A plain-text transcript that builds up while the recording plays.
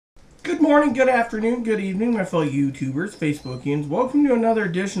Good morning, good afternoon, good evening, my fellow YouTubers, Facebookians. Welcome to another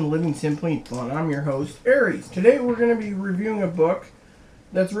edition of Living Simply and Fun. I'm your host, Aries. Today we're going to be reviewing a book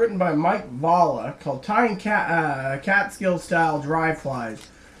that's written by Mike Valla called Tying Catskill-style Dry Flies.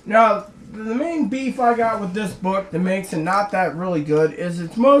 Now, the main beef I got with this book that makes it not that really good is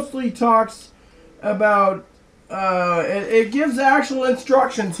it mostly talks about, it gives actual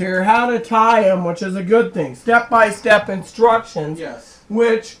instructions here, how to tie them, which is a good thing. Step-by-step instructions, yes,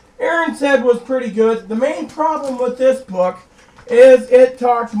 which Aaron said was pretty good. The main problem with this book is it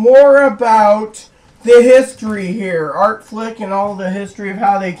talks more about the history here, Art Flick, and all the history of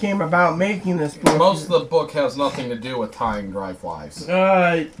how they came about making this book. Most of the book has nothing to do with tying dry flies.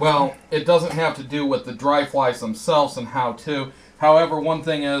 Well, it doesn't have to do with the dry flies themselves and how to. However, one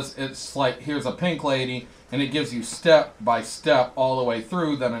thing is, it's like, here's a pink lady, and it gives you step by step all the way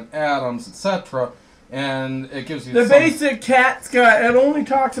through, then an Adams, etc., and it gives you the basic Catskill. It only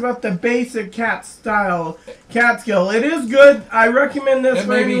talks about the basic Catskill. It is good. I recommend this. It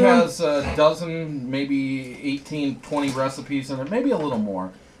maybe has a dozen, maybe 18, 20 recipes in it, maybe a little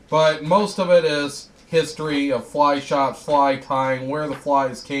more. But most of it is history of fly shops, fly tying, where the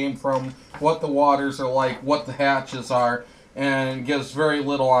flies came from, what the waters are like, what the hatches are, and gives very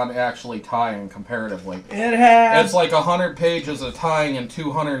little on actually tying comparatively. It's like 100 pages of tying and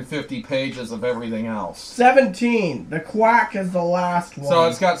 250 pages of everything else. 17. The quack is the last one. So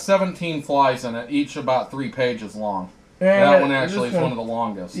it's got 17 flies in it, each about 3 pages long. And that one actually is one of the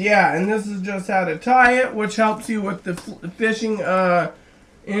longest. Yeah, and this is just how to tie it, which helps you with the fishing So,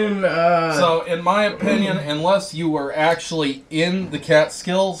 in my opinion, unless you were actually in the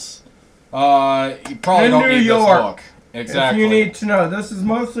Catskills, you probably don't need this book. Exactly. If you need to know, this is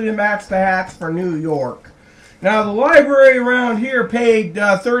mostly to match the hats for New York. Now, the library around here paid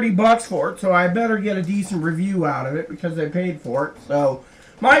 $30 for it, so I better get a decent review out of it because they paid for it. So,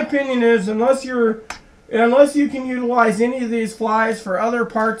 my opinion is, unless you can utilize any of these flies for other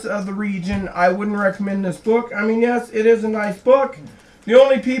parts of the region, I wouldn't recommend this book. I mean, yes, it is a nice book. The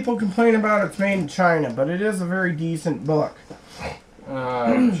only people complain about it's made in China, but it is a very decent book.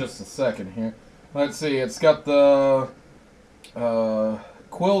 Just a second here. Let's see. It's got the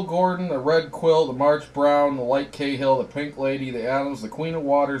Quill Gordon, the Red Quill, the March Brown, the Light Cahill, the Pink Lady, the Adams, the Queen of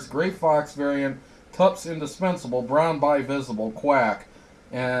Waters, Gray Fox variant, Tup's Indispensable, Brown by Visible, Quack,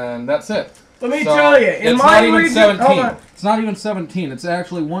 and that's it. Let me tell you, in it's my not even region, 17. It's not even 17. It's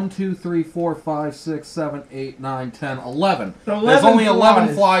actually 1, 2, 3, 4, 5, 6, 7, 8, 9, 10, 11. There's only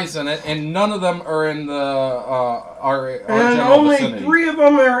 11 flies in it, and none of them are in the our general vicinity. And only 3 of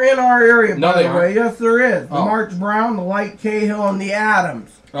them are in our area, no, by the way. Yes, there is. The Oh. March Brown, the Light Cahill, and the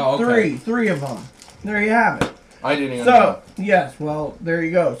Adams. Oh, okay. Three of them. There you have it. I didn't even know. Yes, well, there you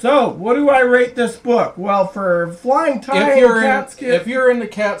go. So, what do I rate this book? Well, for flying tying Catskill... If you're in the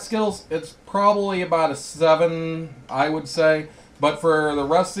Catskills, it's probably about a 7, I would say. But for the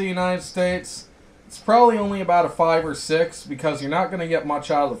rest of the United States, it's probably only about a 5 or 6 because you're not going to get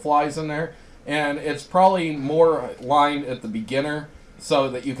much out of the flies in there. And it's probably more lined at the beginner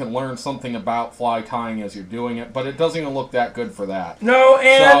so that you can learn something about fly tying as you're doing it. But it doesn't even look that good for that. No,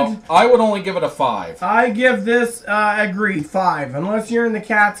 and... So, I would only give it a 5. I give this, agree, 5. Unless you're in the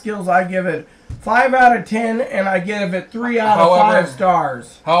Catskills, I give it 5 out of 10, and I give it 3 out of 5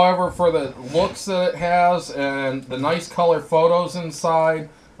 stars. However, for the looks that it has and the nice color photos inside,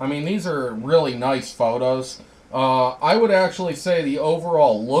 I mean, these are really nice photos. I would actually say the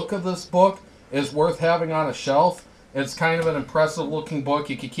overall look of this book is worth having on a shelf. It's kind of an impressive looking book.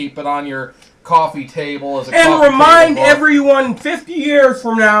 You could keep it on your coffee table as a and remind everyone 50 years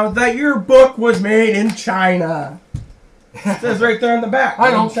from now that your book was made in China. It says right there on the back.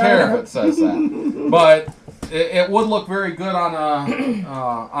 I don't care if it says that, but it would look very good on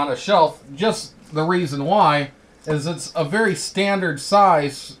a shelf. Just the reason why is it's a very standard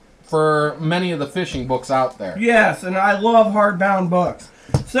size for many of the fishing books out there. Yes, and I love hardbound books.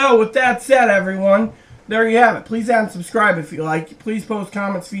 So with that said, everyone, there you have it. Please add and subscribe if you like. Please post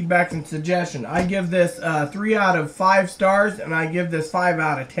comments, feedback, and suggestions. I give this 3 out of 5 stars, and I give this 5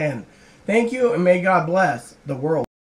 out of 10. Thank you, and may God bless the world.